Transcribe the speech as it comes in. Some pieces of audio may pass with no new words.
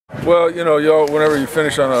Well, you know, whenever you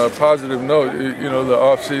finish on a positive note, you know, the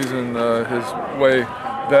off season is way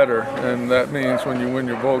better, and that means when you win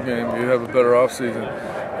your bowl game, you have a better off season.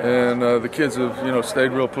 And the kids have, you know,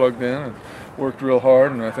 stayed real plugged in and worked real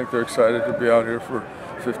hard, and I think they're excited to be out here for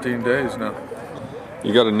 15 days now.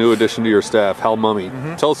 You got a new addition to your staff, Hal Mummy.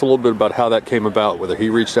 Tell us a little bit about how that came about, whether he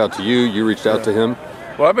reached out to you, you reached out to him.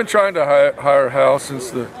 Well, I've been trying to hire Hal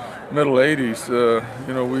since the middle 80s.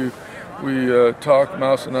 You know, we talked,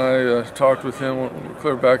 Mouse and I talked with him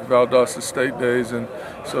clear back Valdosta State days, and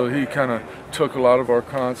so he kind of took a lot of our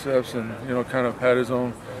concepts and, you know, kind of had his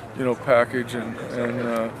own, you know, package and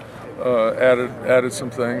added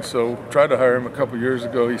some things. So tried to hire him a couple years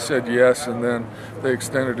ago. He said yes, and then they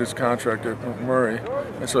extended his contract at McMurray,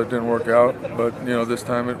 and so it didn't work out. But you know, this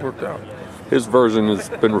time it worked out. His version has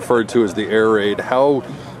been referred to as the air raid. How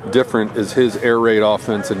different is his air raid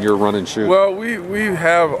offense and your run and shoot? Well, we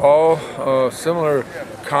have all similar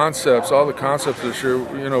concepts. All the concepts this year,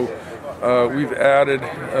 you know, we've added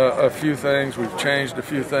a few things. We've changed a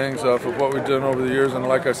few things off of what we've done over the years. And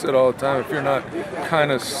like I said all the time, if you're not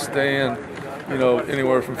kind of staying, you know,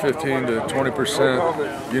 anywhere from 15 to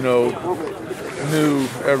 20%, you know, new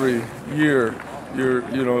every year, you're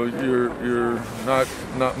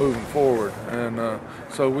not moving forward. And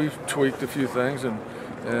so we've tweaked a few things, and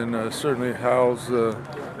certainly Hal's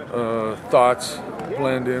thoughts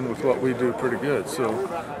blend in with what we do pretty good. So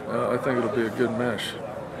I think it'll be a good mesh.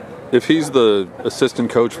 If he's the assistant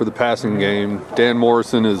coach for the passing game, Dan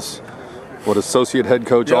Morrison is what, associate head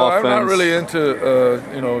coach offense? I'm not really into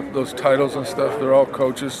you know, those titles and stuff. They're all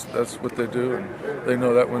coaches. That's what they do, and they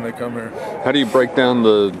know that when they come here. How do you break down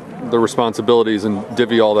the responsibilities and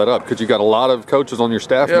divvy all that up? Because you got a lot of coaches on your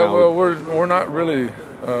staff now. Yeah, well, we're not really.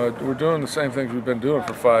 We're doing the same things we've been doing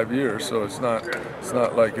for 5 years, so it's not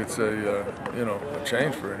like it's a you know, a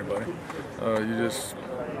change for anybody. You just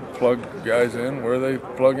plug guys in where they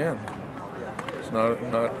plug in. It's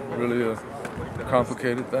not really a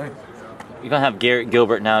complicated thing. You're going to have Garrett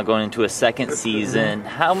Gilbert now going into a second season.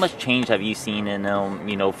 How much change have you seen in him,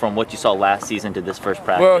 you know, from what you saw last season to this first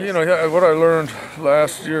practice? Well, you know, what I learned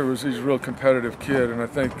last year was he's a real competitive kid, and I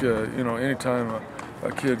think, you know, anytime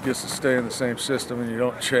a kid gets to stay in the same system and you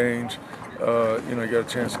don't change, you know, you got a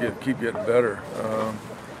chance to keep getting better.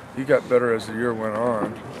 He got better as the year went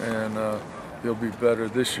on, and he'll be better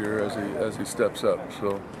this year as he steps up.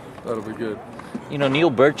 So that'll be good. You know, Neil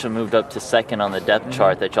Burcham moved up to second on the depth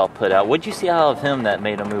chart that y'all put out. What did you see out of him that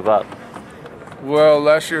made him move up? Well,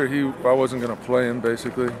 last year I wasn't going to play him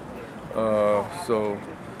basically, so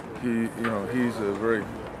you know, he's a very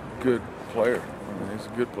good player. I mean, he's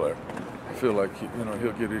a good player. I feel like you know,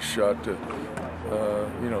 he'll get his shot to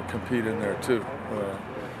you know, compete in there too.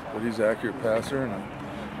 But he's an accurate passer and a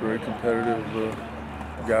very competitive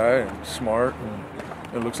guy, and smart,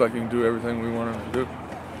 and it looks like he can do everything we want him to do.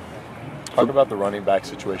 Talk about the running back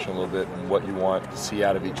situation a little bit and what you want to see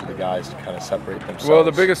out of each of the guys to kind of separate themselves. Well,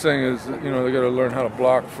 the biggest thing is, you know, they got to learn how to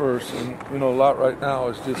block first, and you know, a lot right now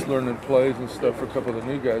is just learning plays and stuff for a couple of the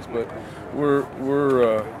new guys. But we're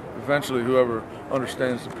eventually, whoever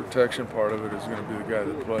understands the protection part of it is going to be the guy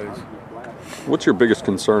that plays. What's your biggest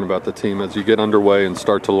concern about the team as you get underway and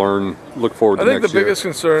start to learn, look forward to next year? I think the biggest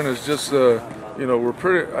concern is just, you know,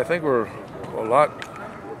 I think we're a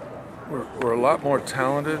lot more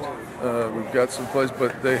talented. We've got some plays,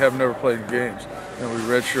 but they have never played in games. And we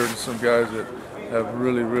redshirted some guys that have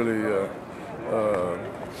really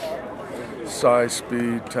size,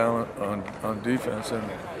 speed, talent on defense. And,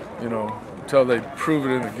 you know, until they prove it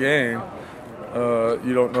in the game,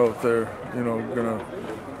 you don't know if they're, you know, going to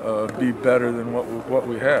be better than what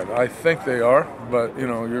we had. I think they are, but, you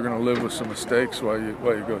know, you're going to live with some mistakes while you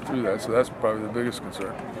go through that. So that's probably the biggest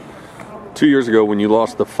concern. 2 years ago, when you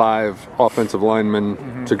lost the 5 offensive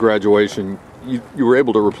linemen to graduation, you were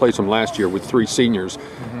able to replace them last year with 3 seniors.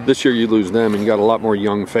 This year you lose them, and you got a lot more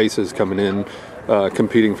young faces coming in,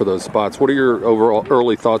 competing for those spots. What are your overall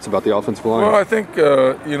early thoughts about the offensive line? Well, I think,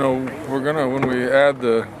 you know, we're going to, when we add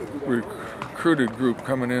the recruited group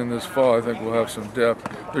coming in this fall, I think we'll have some depth.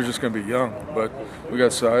 They're just going to be young, but we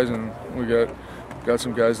got size, and we got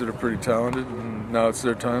some guys that are pretty talented, and now it's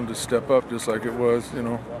their time to step up, just like it was, you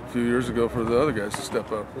know, a few years ago for the other guys to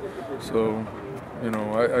step up. So, you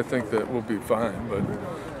know, I think that we'll be fine, but,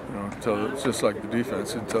 you know, until it's just like the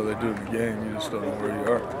defense, until they do it in the game, you just don't know where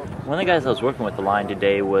you are. One of the guys I was working with the line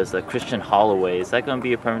today was Christian Holloway. Is that going to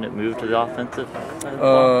be a permanent move to the offensive?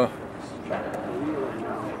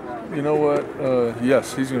 You know what?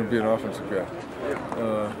 Yes, he's going to be an offensive guy.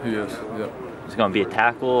 He is, yep. Is he going to be a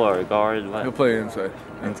tackle or a guard? What? He'll play inside.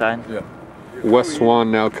 Inside? Yeah. Wes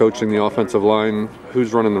Swan now coaching the offensive line.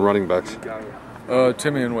 Who's running the running backs?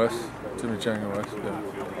 Timmy and Wes, Timmy Chang and Wes. Yeah.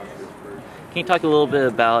 Can you talk a little bit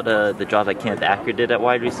about the job that Kenneth Acker did at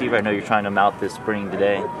wide receiver? I know you're trying him out this spring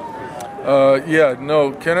today. Yeah,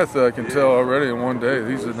 no, Kenneth, I can tell already in one day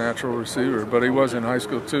he's a natural receiver, but he was in high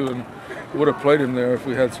school too, and would have played him there if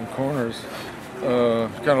we had some corners.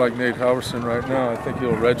 Kind of like Nate Halverson right now. I think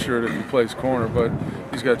he'll redshirt if he plays corner, but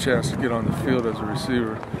he's got a chance to get on the field as a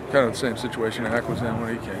receiver. Kind of the same situation Ack was in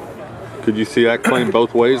when he came. Could you see Ack playing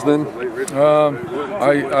both ways then?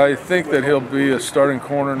 I think that he'll be a starting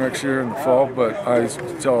corner next year in the fall, but I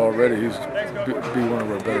tell already he's be one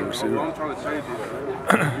of our better receivers.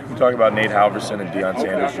 You talk about Nate Halverson and Deion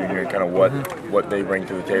Sanders Jr. and kind of what they bring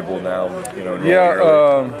to the table now. You know,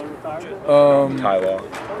 Ty Law.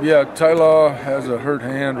 Yeah, Ty Law has a hurt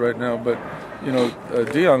hand right now, but you know,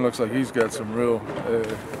 Deion looks like he's got some real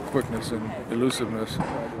quickness and elusiveness.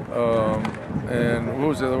 And what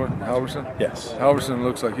was the other one? Halverson? Yes. Halverson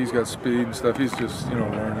looks like he's got speed and stuff. He's just, you know,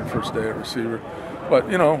 learning first day at receiver. But,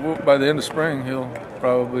 you know, by the end of spring, he'll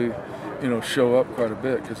probably, you know, show up quite a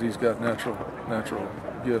bit because he's got natural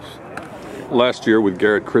gifts. Last year with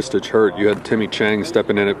Garrett Christich hurt, you had Timmy Chang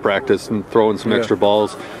stepping in at practice and throwing some extra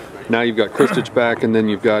balls. Now you've got Christich back, and then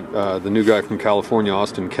you've got the new guy from California,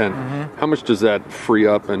 Austin Kent. How much does that free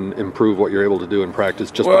up and improve what you're able to do in practice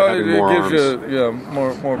just by having more arms? Well, it gives you,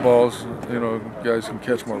 more balls. You know, guys can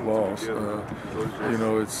catch more balls. You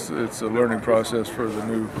know, it's a learning process for the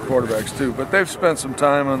new quarterbacks too. But they've spent some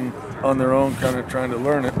time on their own, kind of trying to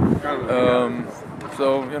learn it.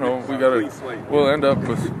 So you know, we'll end up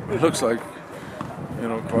with, it looks like, you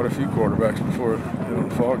know, quite a few quarterbacks before, you know,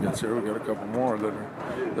 the fall gets here. We've got a couple more that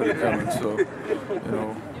are coming. So, you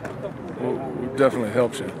know, it definitely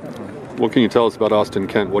helps you. What can you tell us about Austin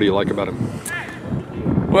Kent? What do you like about him?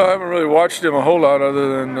 Well, I haven't really watched him a whole lot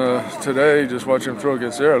other than today, just watching him throw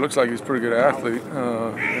against the air. It looks like he's a pretty good athlete.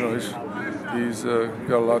 You know, he's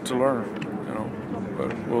got a lot to learn, you know,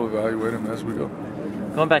 but we'll evaluate him as we go.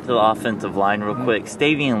 Going back to the offensive line real quick,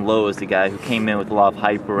 Stavian Lowe is the guy who came in with a lot of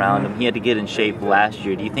hype around him. He had to get in shape last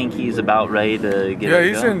year. Do you think he's about ready to get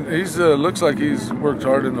he's looks like he's worked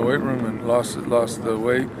hard in the weight room and lost the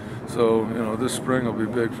weight. So, you know, this spring will be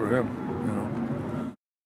big for him.